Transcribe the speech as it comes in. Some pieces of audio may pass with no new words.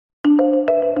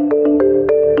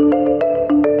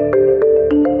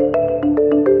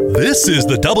This is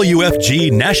the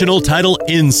WFG National Title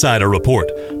Insider Report,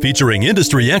 featuring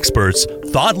industry experts,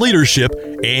 thought leadership,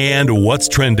 and what's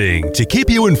trending to keep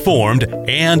you informed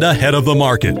and ahead of the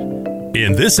market.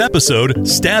 In this episode,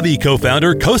 Stavvy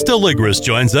co-founder Costa Ligris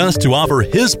joins us to offer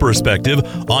his perspective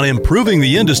on improving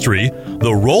the industry,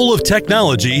 the role of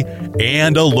technology,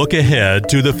 and a look ahead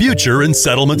to the future in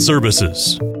settlement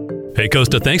services. Hey,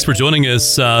 Costa, thanks for joining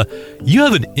us. You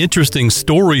have an interesting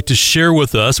story to share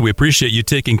with us. We appreciate you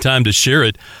taking time to share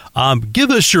it. Give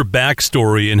us your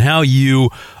backstory and how you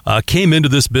came into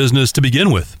this business to begin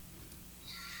with.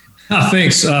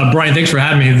 Thanks, Brian. Thanks for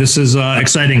having me. This is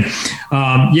exciting.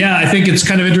 I think it's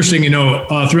kind of interesting,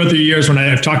 throughout the years when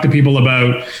I've talked to people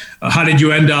about how did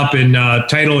you end up in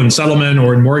title and settlement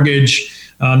or in mortgage,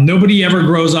 nobody ever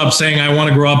grows up saying, I want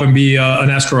to grow up and be an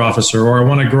escrow officer, or I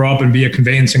want to grow up and be a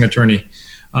conveyancing attorney.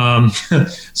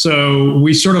 So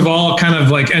we sort of all kind of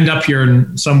like end up here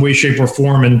in some way, shape, or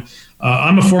form. And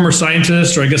I'm a former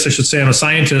scientist, or I guess I should say I'm a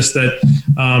scientist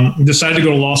that decided to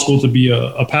go to law school to be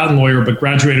a patent lawyer, but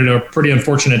graduated at a pretty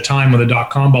unfortunate time when the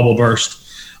dot-com bubble burst.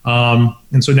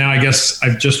 And so now I guess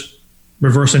I've just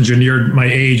reverse engineered my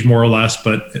age more or less,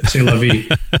 but c'est la vie.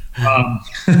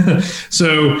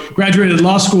 So graduated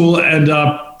law school and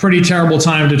pretty terrible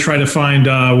time to try to find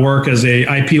work as a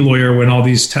IP lawyer when all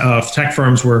these tech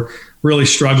firms were really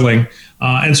struggling.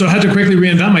 And so I had to quickly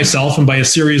reinvent myself. And by a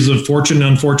series of fortunate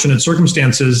and unfortunate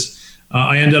circumstances,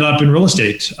 I ended up in real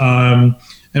estate and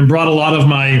brought a lot of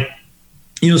my,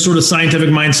 sort of scientific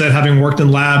mindset, having worked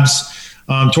in labs,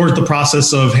 towards the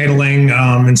process of handling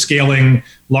and scaling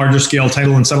larger scale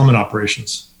title and settlement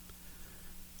operations.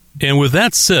 And with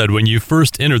that said, when you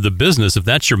first entered the business, if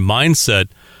that's your mindset,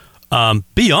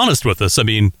 be honest with us. I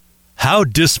mean, how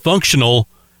dysfunctional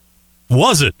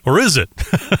was it, or is it?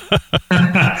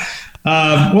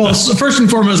 So first and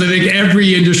foremost, I think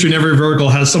every industry and every vertical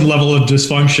has some level of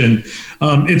dysfunction.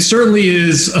 It certainly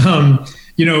is,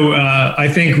 I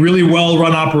think really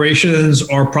well-run operations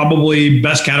are probably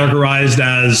best categorized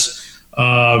as,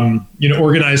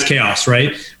 organized chaos,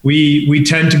 right? We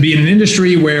tend to be in an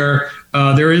industry where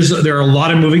there are a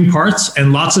lot of moving parts,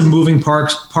 and lots of moving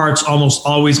parts almost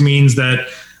always means that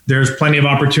there's plenty of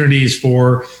opportunities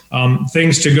for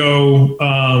things to go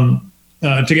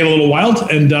to get a little wild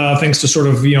and things to sort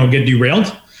of get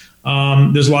derailed.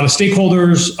 There's a lot of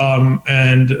stakeholders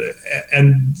and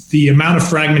the amount of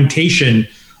fragmentation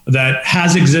that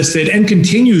has existed and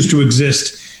continues to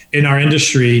exist in our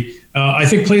industry, I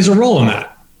think plays a role in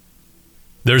that.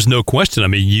 There's no question. I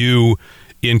mean, you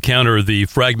encounter the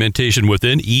fragmentation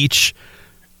within each,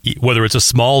 whether it's a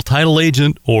small title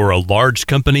agent or a large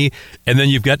company, and then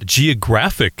you've got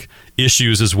geographic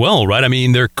issues as well, right? I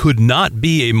mean, there could not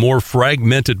be a more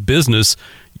fragmented business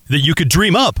that you could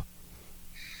dream up.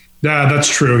 Yeah, that's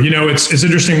true. It's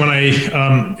interesting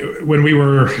when we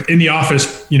were in the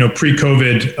office,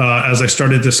 pre-COVID, as I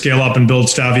started to scale up and build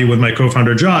Stavvy with my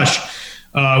co-founder Josh,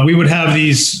 we would have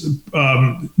these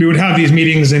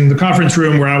meetings in the conference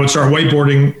room where I would start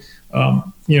whiteboarding,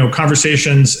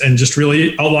 conversations and just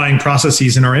really outlining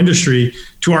processes in our industry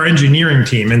to our engineering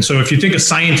team. And so if you think a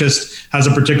scientist has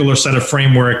a particular set of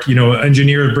framework,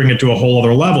 engineers bring it to a whole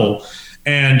other level.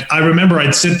 And I remember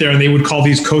I'd sit there and they would call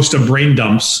these Costa brain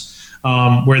dumps,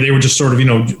 where they would just sort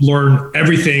of, learn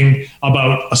everything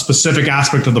about a specific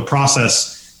aspect of the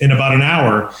process in about an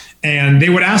hour. And they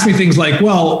would ask me things like,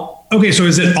 well, okay, so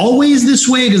is it always this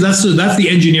way? Because that's the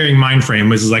engineering mind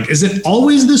frame. Is like, is it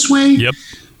always this way? Yep.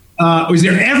 Is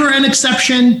there ever an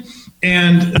exception?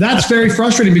 And that's very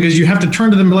frustrating because you have to turn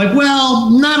to them and be like,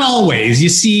 well, not always. You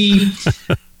see,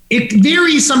 it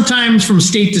varies sometimes from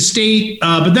state to state,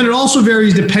 but then it also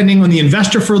varies depending on the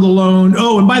investor for the loan.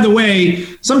 Oh, and by the way,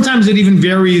 sometimes it even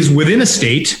varies within a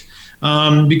state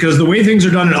because the way things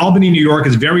are done in Albany, New York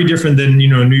is very different than,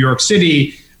 New York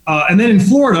City. And then in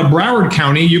Florida, Broward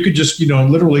County, you could just,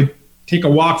 literally take a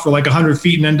walk for like 100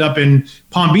 feet and end up in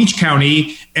Palm Beach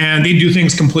County, and they do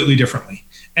things completely differently.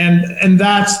 And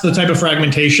that's the type of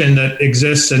fragmentation that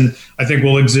exists, and I think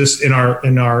will exist in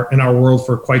our world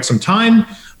for quite some time.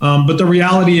 But the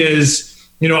reality is,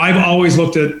 I've always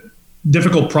looked at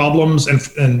difficult problems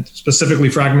and specifically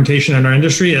fragmentation in our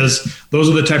industry as those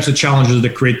are the types of challenges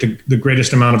that create the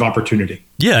greatest amount of opportunity.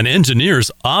 Yeah, and engineers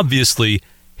obviously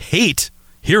hate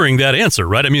hearing that answer,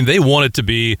 right? I mean, they want it to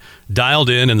be dialed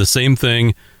in and the same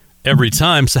thing every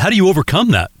time. So how do you overcome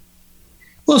that?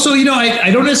 Well, so,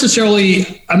 I don't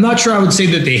necessarily, I'm not sure I would say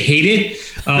that they hate it.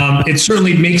 It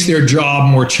certainly makes their job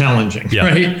more challenging, yeah.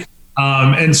 Right?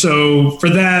 And so for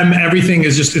them, everything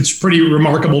is it's pretty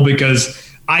remarkable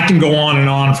because I can go on and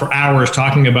on for hours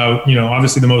talking about,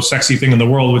 obviously the most sexy thing in the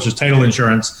world, which is title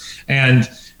insurance. And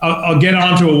I'll get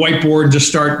onto a whiteboard and just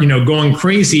start, going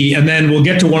crazy. And then we'll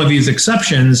get to one of these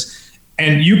exceptions.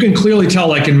 And you can clearly tell,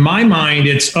 like in my mind,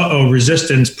 it's,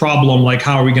 resistance problem. Like,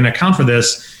 how are we going to account for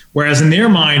this? Whereas in their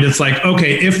mind, it's like,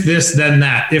 okay, if this, then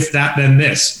that, if that, then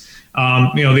this.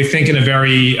 They think in a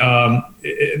very,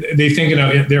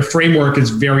 their framework is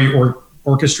very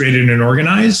orchestrated and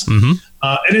organized. Mm-hmm.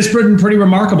 And it's been pretty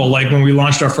remarkable. Like when we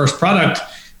launched our first product,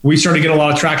 we started to get a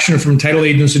lot of traction from title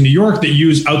agents in New York that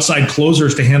use outside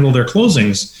closers to handle their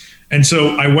closings. And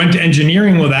so I went to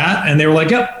engineering with that, and they were like,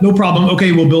 "Yep, no problem.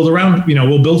 Okay, we'll build around.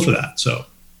 We'll build for that." So,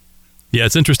 yeah,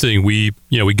 it's interesting. We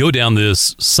go down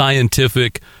this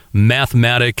scientific,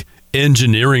 mathematic,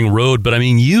 engineering road, but I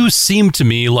mean, you seem to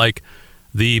me like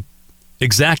the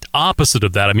exact opposite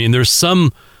of that. I mean, there's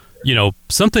something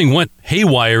went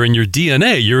haywire in your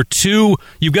DNA.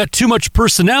 You've got too much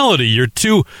personality. You're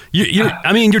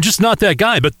just not that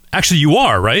guy, but actually you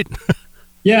are, right?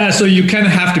 Yeah, so you kind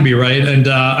of have to be, right? And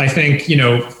I think,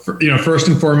 first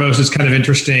and foremost, it's kind of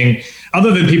interesting.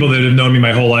 Other than people that have known me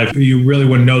my whole life, you really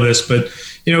wouldn't know this, but,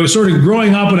 sort of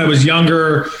growing up when I was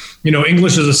younger,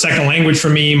 English is a second language for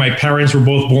me. My parents were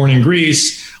both born in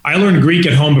Greece. I learned Greek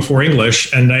at home before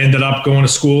English, and I ended up going to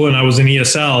school, and I was in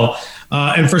ESL.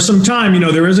 And for some time,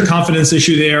 there is a confidence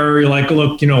issue there. You're like,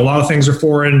 look, a lot of things are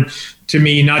foreign to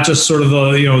me, not just sort of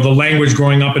the language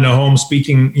growing up in a home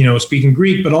speaking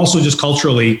Greek, but also just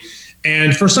culturally.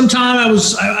 And for some time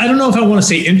I don't know if I want to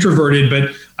say introverted, but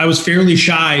I was fairly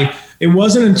shy. It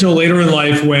wasn't until later in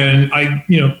life when I,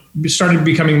 started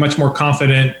becoming much more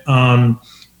confident,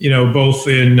 both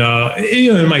in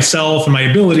myself and my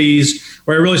abilities,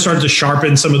 where I really started to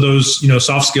sharpen some of those,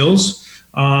 soft skills.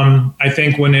 I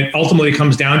think when it ultimately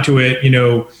comes down to it,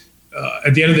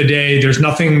 at the end of the day, there's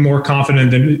nothing more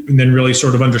confident than really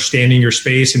sort of understanding your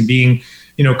space and being,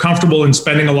 comfortable and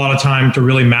spending a lot of time to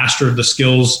really master the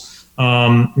skills,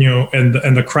 and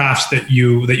the crafts that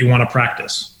you want to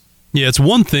practice. Yeah, it's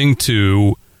one thing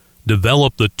to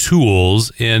develop the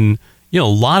tools, and a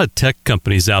lot of tech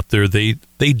companies out there, they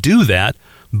do that,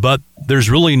 but there's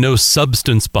really no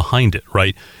substance behind it,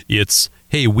 right? It's,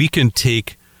 hey, we can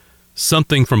take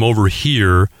something from over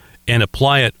here and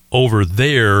apply it over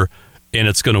there, and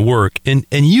it's going to work. And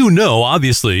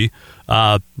obviously,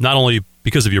 not only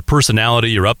because of your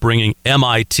personality, your upbringing,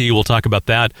 MIT, we'll talk about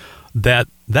that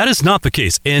is not the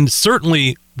case. And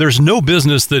certainly, there's no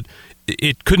business that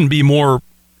it couldn't be more,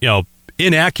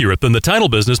 inaccurate than the title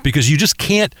business, because you just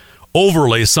can't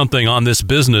overlay something on this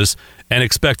business and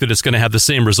expect that it's going to have the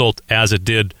same result as it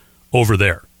did over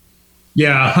there.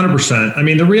 Yeah, 100%. I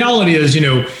mean, the reality is,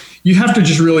 you have to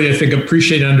just really, I think,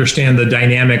 appreciate and understand the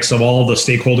dynamics of all the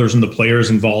stakeholders and the players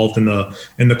involved in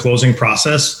the closing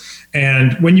process.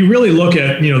 And when you really look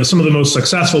at, some of the most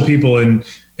successful people in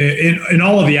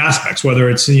all of the aspects, whether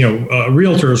it's,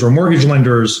 realtors or mortgage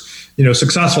lenders,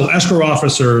 successful escrow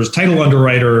officers, title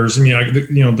underwriters,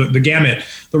 the gamut.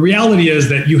 The reality is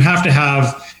that you have to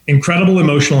have incredible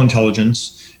emotional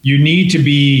intelligence. You need to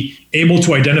be able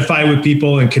to identify with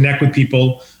people and connect with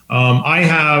people. I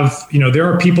have, there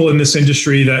are people in this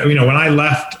industry that, when I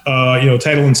left,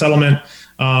 title and settlement,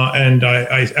 and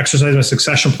I exercised my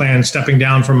succession plan, stepping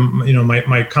down from,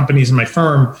 my companies and my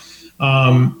firm,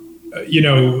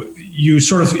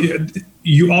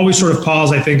 you always sort of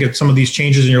pause, I think, at some of these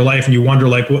changes in your life, and you wonder,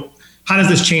 like, how does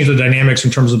this change the dynamics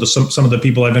in terms of some of the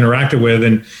people I've interacted with?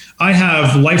 And I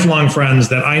have lifelong friends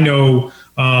that I know.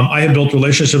 I have built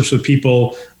relationships with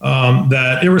people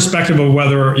that, irrespective of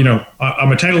whether,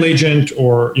 I'm a title agent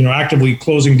or, actively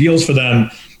closing deals for them,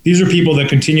 these are people that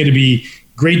continue to be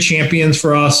great champions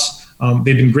for us.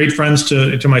 They've been great friends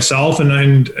to myself.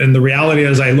 And the reality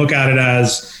is, I look at it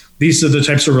as, these are the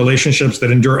types of relationships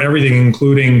that endure everything,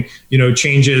 including,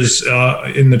 changes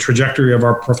in the trajectory of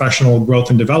our professional growth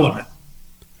and development.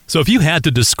 So if you had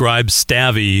to describe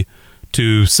Stavvy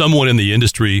to someone in the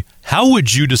industry, how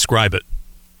would you describe it?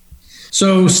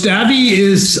 So Stavvy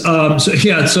is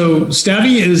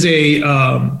Stavvy is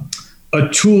a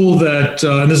tool that,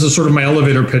 and this is sort of my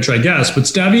elevator pitch, I guess, but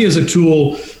Stavvy is a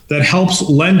tool that helps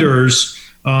lenders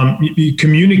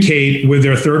communicate with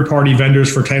their third-party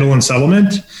vendors for title and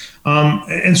settlement.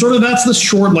 And sort of that's the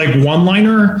short, like,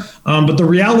 one-liner. But the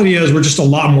reality is, we're just a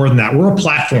lot more than that. We're a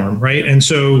platform, right? And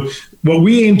so what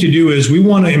we aim to do is we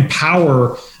want to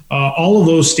empower all of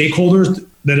those stakeholders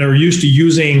that are used to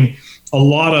using a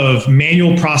lot of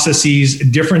manual processes,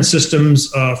 different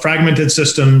systems, fragmented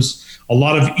systems, a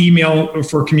lot of email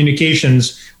for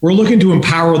communications. We're looking to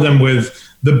empower them with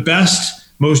the best,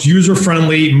 most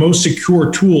user-friendly, most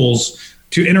secure tools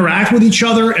to interact with each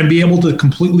other and be able to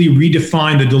completely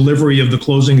redefine the delivery of the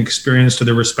closing experience to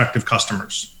their respective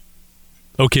customers.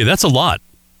 Okay, that's a lot.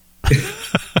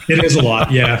 It is a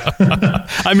lot, yeah.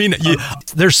 I mean,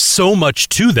 there's so much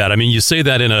to that. I mean, you say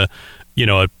that in a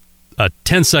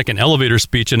 10-second elevator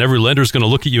speech, and every lender's going to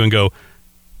look at you and go,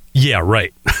 yeah,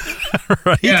 right.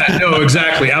 Right? Yeah, no,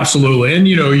 exactly. Absolutely. And,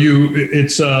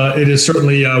 it is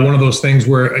certainly one of those things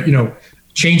where,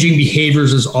 changing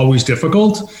behaviors is always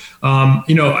difficult. One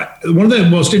of the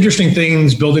most interesting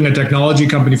things building a technology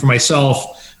company for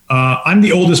myself, I'm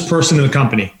the oldest person in the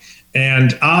company,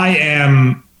 and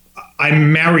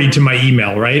I'm married to my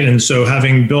email, right? And so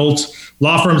having built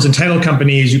law firms and title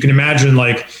companies, you can imagine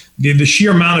like the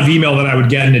sheer amount of email that I would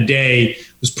get in a day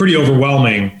was pretty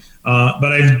overwhelming.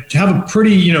 But I have a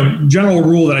pretty, general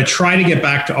rule that I try to get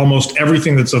back to almost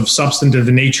everything that's of substantive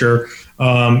nature,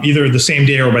 either the same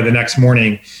day or by the next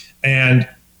morning. And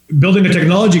building a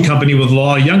technology company with a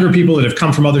lot of younger people that have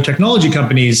come from other technology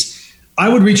companies, I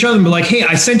would reach out and be like, hey,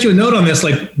 I sent you a note on this,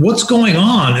 like, what's going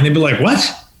on? And they'd be like,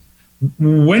 what?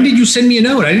 When did you send me a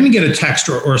note? I didn't get a text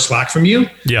or a Slack from you.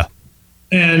 Yeah.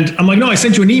 And I'm like, no, I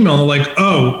sent you an email. And they're like,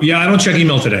 oh, yeah, I don't check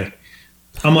email today.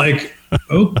 I'm like,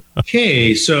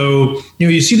 okay. So,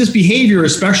 you see this behavior,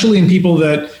 especially in people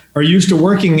that are used to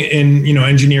working in,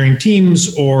 engineering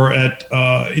teams or at,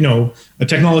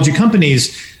 technology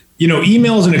companies.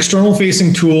 Email is an external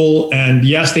facing tool, and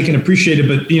yes, they can appreciate it.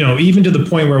 But, even to the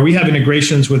point where we have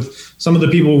integrations with some of the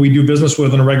people we do business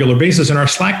with on a regular basis in our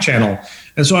Slack channel.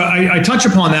 And so I touch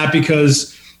upon that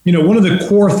because, one of the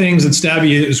core things at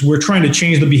Stabby is we're trying to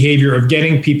change the behavior of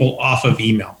getting people off of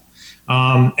email.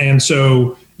 And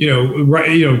so,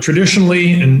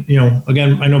 traditionally, and,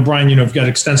 again, I know, Brian, you've got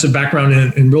extensive background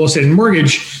in real estate and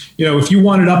mortgage. If you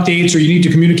wanted updates or you need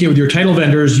to communicate with your title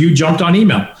vendors, you jumped on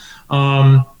email.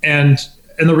 And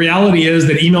the reality is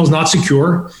that email is not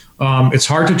secure. It's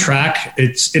hard to track.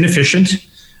 It's inefficient.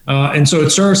 And so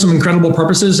it serves some incredible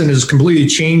purposes and has completely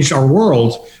changed our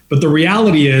world. But the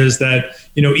reality is that,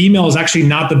 email is actually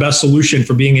not the best solution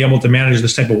for being able to manage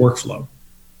this type of workflow.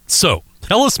 So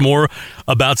tell us more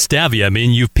about Stabby. I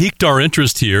mean, you've piqued our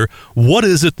interest here. What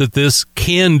is it that this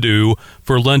can do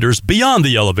for lenders beyond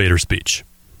the elevator speech?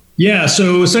 Yeah,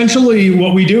 so essentially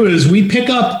what we do is we pick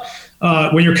up,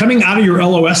 when you're coming out of your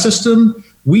LOS system,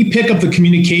 we pick up the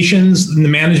communications and the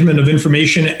management of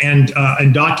information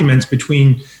and documents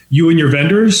between you and your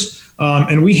vendors.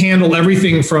 And we handle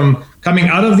everything from coming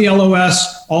out of the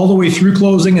LOS all the way through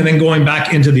closing and then going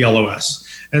back into the LOS.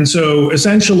 And so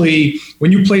essentially,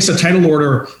 when you place a title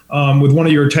order with one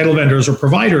of your title vendors or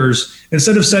providers,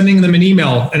 instead of sending them an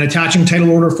email and attaching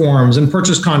title order forms and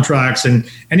purchase contracts and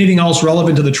anything else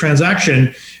relevant to the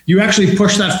transaction, you actually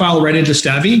push that file right into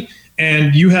Stabby,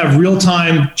 and you have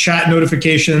real-time chat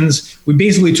notifications. We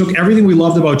basically took everything we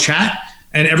loved about chat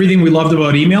and everything we loved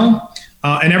about email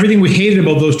and everything we hated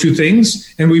about those two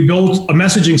things, and we built a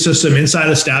messaging system inside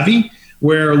of Stabby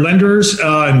where lenders,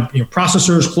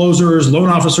 processors, closers, loan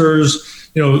officers,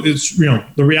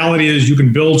 the reality is you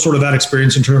can build sort of that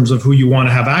experience in terms of who you want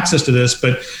to have access to this,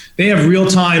 but they have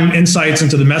real-time insights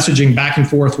into the messaging back and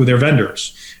forth with their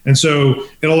vendors. And so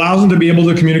it allows them to be able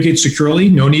to communicate securely,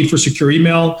 no need for secure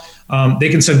email. They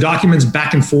can send documents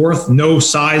back and forth, no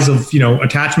size of,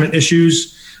 attachment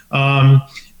issues.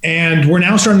 And we're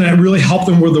now starting to really help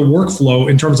them with the workflow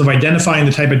in terms of identifying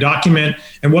the type of document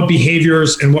and what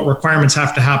behaviors and what requirements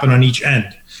have to happen on each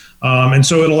end. And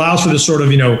so it allows for this sort of,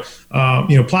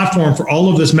 platform for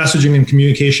all of this messaging and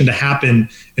communication to happen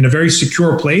in a very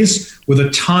secure place with a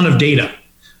ton of data.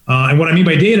 And what I mean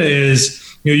by data is,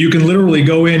 you can literally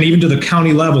go in even to the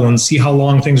county level and see how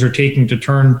long things are taking to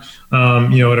turn,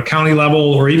 at a county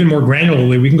level, or even more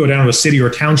granularly, we can go down to a city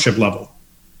or township level.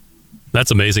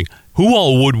 That's amazing. Who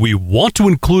all would we want to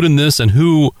include in this, and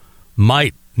who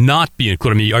might not be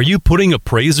included? I mean, are you putting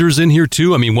appraisers in here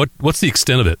too? I mean, what's the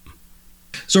extent of it?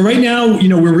 So right now,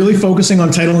 we're really focusing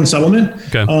on title and settlement.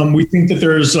 Okay. We think that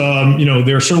there's,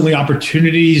 there are certainly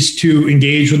opportunities to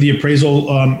engage with the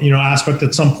appraisal, aspect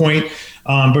at some point.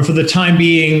 But for the time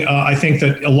being, I think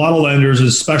that a lot of lenders,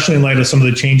 especially in light of some of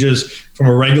the changes from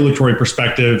a regulatory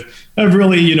perspective, have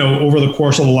really, over the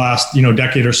course of the last,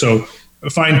 decade or so,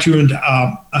 fine-tuned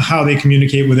how they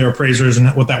communicate with their appraisers and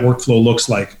what that workflow looks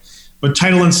like. But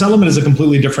title and settlement is a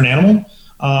completely different animal.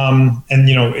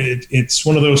 It's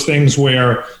one of those things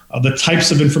where the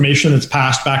types of information that's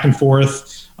passed back and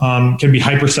forth can be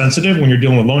hypersensitive when you're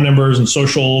dealing with loan numbers and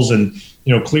socials and,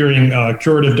 clearing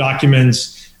curative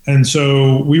documents. And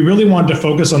so we really wanted to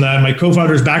focus on that. And my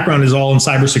co-founder's background is all in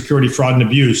cybersecurity, fraud, and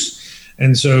abuse.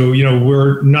 And so,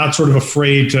 we're not sort of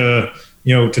afraid to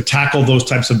tackle those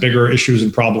types of bigger issues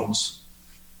and problems.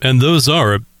 And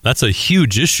that's a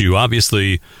huge issue.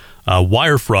 Obviously,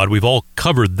 wire fraud, we've all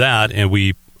covered that, and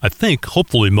we I think,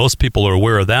 hopefully, most people are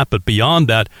aware of that. But beyond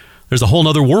that, there's a whole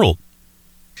other world.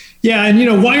 Yeah,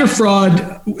 and wire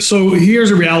fraud. So here's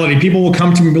a reality: people will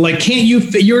come to me and be like, "Can't you?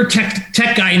 You're a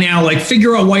tech guy now. Like,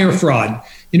 figure out wire fraud."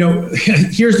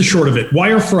 Here's the short of it: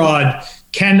 wire fraud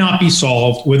cannot be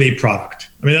solved with a product.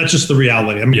 I mean, that's just the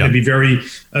reality. I mean, it'd be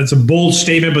it's a bold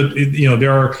statement, but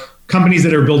there are companies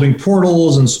that are building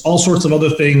portals and all sorts of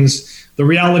other things. The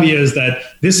reality is that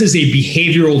this is a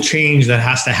behavioral change that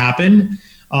has to happen.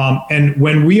 And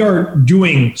when we are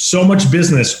doing so much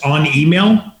business on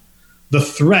email, the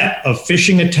threat of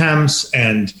phishing attempts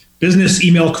and business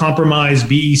email compromise,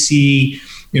 BEC,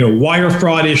 wire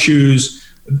fraud issues,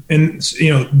 and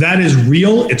that is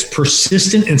real. It's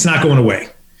persistent, and it's not going away.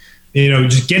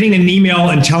 Just getting an email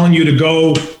and telling you to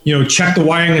go, check the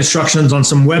wiring instructions on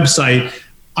some website,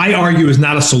 I argue is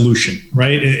not a solution,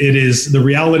 right? It is. The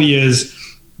reality is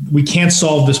we can't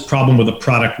solve this problem with a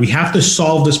product. We have to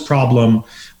solve this problem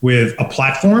with a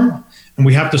platform, and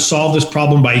we have to solve this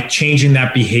problem by changing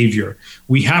that behavior.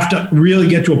 We have to really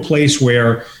get to a place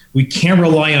where we can't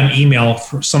rely on email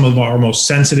for some of our most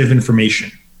sensitive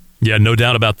information. Yeah, no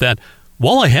doubt about that.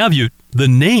 While I have you, the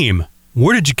name,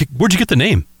 where'd you get the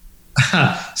name?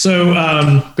 So,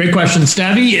 great question.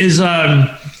 Stavvy is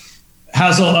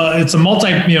it's a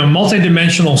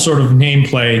multi-dimensional sort of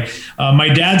nameplay. My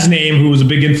dad's name, who was a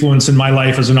big influence in my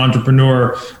life as an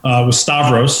entrepreneur, was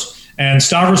Stavros, and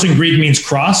Stavros in Greek means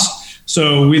cross.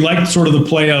 So we like sort of the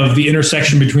play of the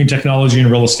intersection between technology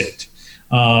and real estate.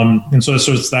 And so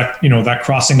it's that, that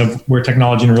crossing of where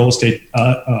technology and real estate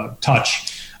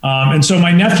touch. And so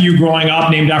my nephew growing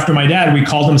up, named after my dad, we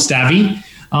called him Stavvy.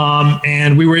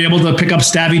 And we were able to pick up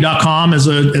stavvy.com as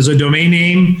a domain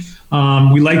name.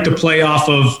 We like to play off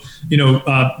of,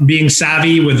 being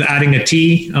savvy with adding a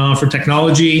T for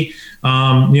technology.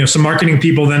 Some marketing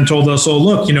people then told us, oh,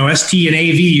 look, ST and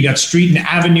AV, you got street and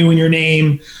avenue in your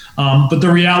name. But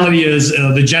the reality is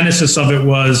the genesis of it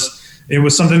was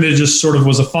something that just sort of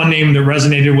was a fun name that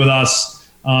resonated with us,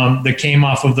 that came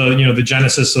off of the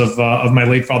genesis of my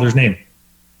late father's name.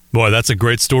 Boy, that's a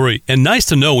great story. And nice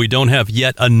to know we don't have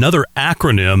yet another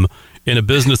acronym in a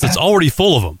business that's already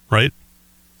full of them, right?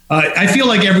 I feel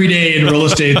like every day in real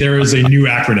estate, there is a new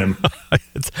acronym.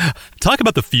 Talk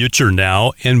about the future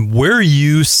now and where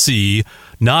you see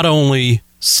not only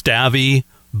Stavvy,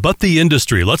 but the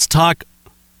industry. Let's talk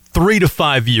 3 to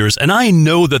 5 years. And I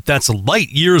know that that's light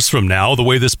years from now, the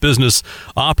way this business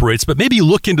operates, but maybe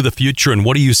look into the future and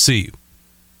what do you see?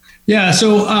 Yeah,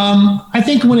 so I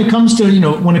think when it comes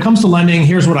to lending,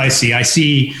 here's what I see. I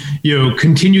see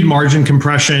continued margin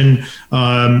compression,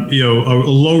 a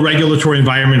low regulatory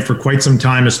environment for quite some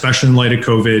time, especially in light of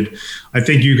COVID. I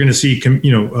think you're going to see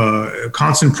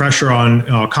constant pressure on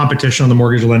competition on the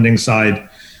mortgage lending side.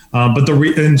 So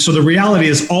the reality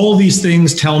is all of these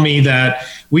things tell me that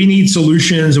we need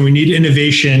solutions and we need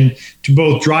innovation to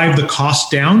both drive the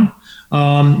cost down,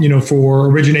 for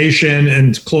origination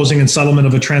and closing and settlement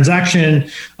of a transaction,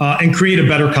 and create a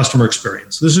better customer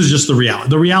experience. This is just the reality.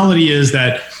 The reality is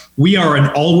that we are an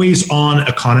always-on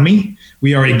economy.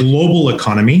 We are a global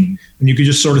economy. And you could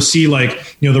just sort of see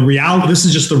this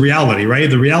is just the reality, right?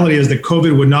 The reality is that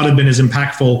COVID would not have been as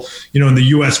impactful, in the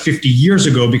US 50 years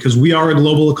ago because we are a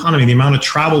global economy. The amount of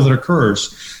travel that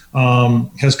occurs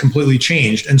has completely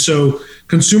changed. And so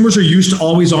consumers are used to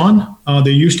always on. They're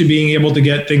used to being able to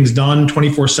get things done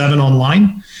 24/7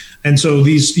 online. And so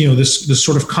these, this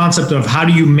sort of concept of how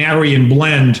do you marry and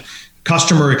blend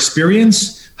customer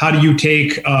experience? How do you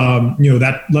take,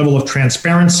 that level of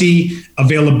transparency,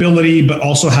 availability, but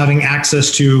also having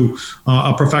access to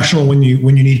a professional when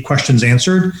you need questions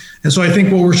answered? And so I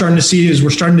think what we're starting to see is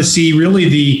we're just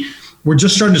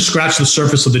starting to scratch the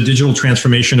surface of the digital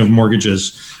transformation of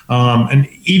mortgages. And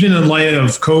even in light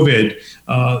of COVID,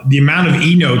 the amount of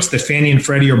e-notes that Fannie and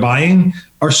Freddie are buying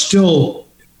are still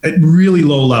at really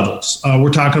low levels.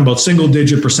 We're talking about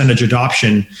single-digit percentage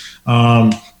adoption.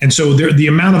 And so the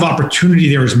amount of opportunity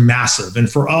there is massive. And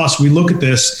for us, we look at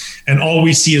this and all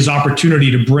we see is opportunity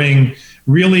to bring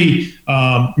really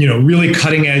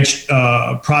cutting edge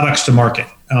products to market,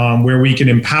 where we can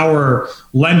empower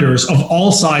lenders of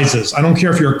all sizes. I don't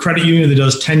care if you're a credit union that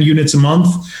does 10 units a month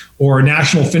or a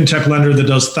national fintech lender that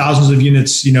does thousands of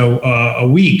units, a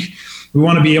week. We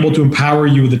want to be able to empower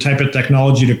you with the type of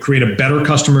technology to create a better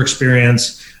customer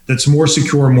experience that's more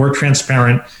secure, more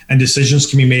transparent, and decisions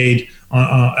can be made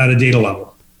at a data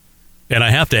level. And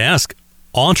I have to ask,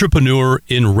 entrepreneur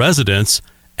in residence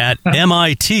at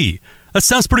MIT. That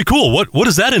sounds pretty cool. What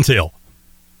does that entail?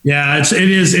 Yeah,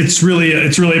 it's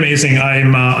really amazing.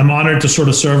 I'm honored to sort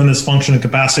of serve in this function and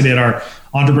capacity at our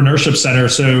entrepreneurship center.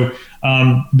 So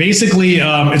basically,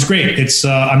 it's great. It's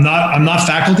I'm not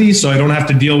faculty, so I don't have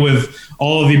to deal with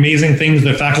all of the amazing things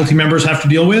that faculty members have to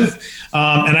deal with,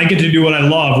 and I get to do what I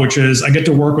love, which is I get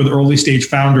to work with early stage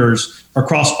founders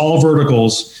across all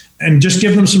verticals and just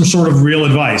give them some sort of real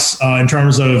advice in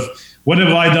terms of what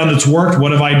have I done that's worked,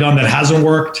 what have I done that hasn't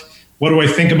worked. What do I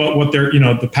think about what they're,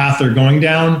 the path they're going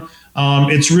down?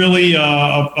 It's really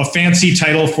a fancy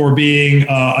title for being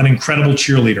an incredible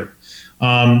cheerleader.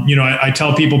 I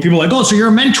tell people are like, oh, so you're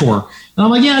a mentor. And I'm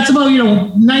like, yeah, it's about,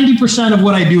 90% of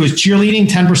what I do is cheerleading,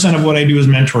 10% of what I do is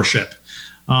mentorship.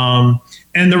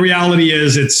 And the reality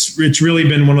is it's really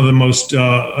been one of the most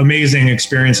amazing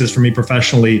experiences for me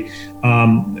professionally.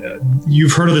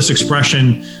 You've heard of this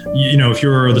expression, if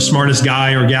you're the smartest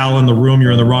guy or gal in the room,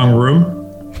 you're in the wrong room.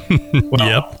 Well,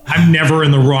 yep. I'm never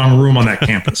in the wrong room on that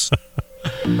campus.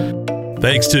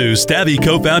 Thanks to Stavvy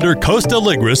co-founder Costa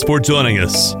Ligris for joining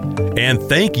us. And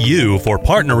thank you for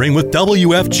partnering with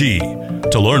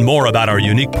WFG. To learn more about our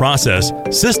unique process,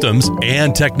 systems,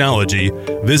 and technology,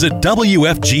 visit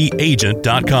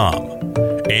WFGagent.com.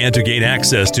 And to gain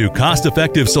access to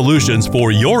cost-effective solutions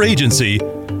for your agency,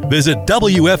 visit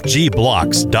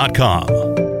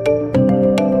WFGblocks.com.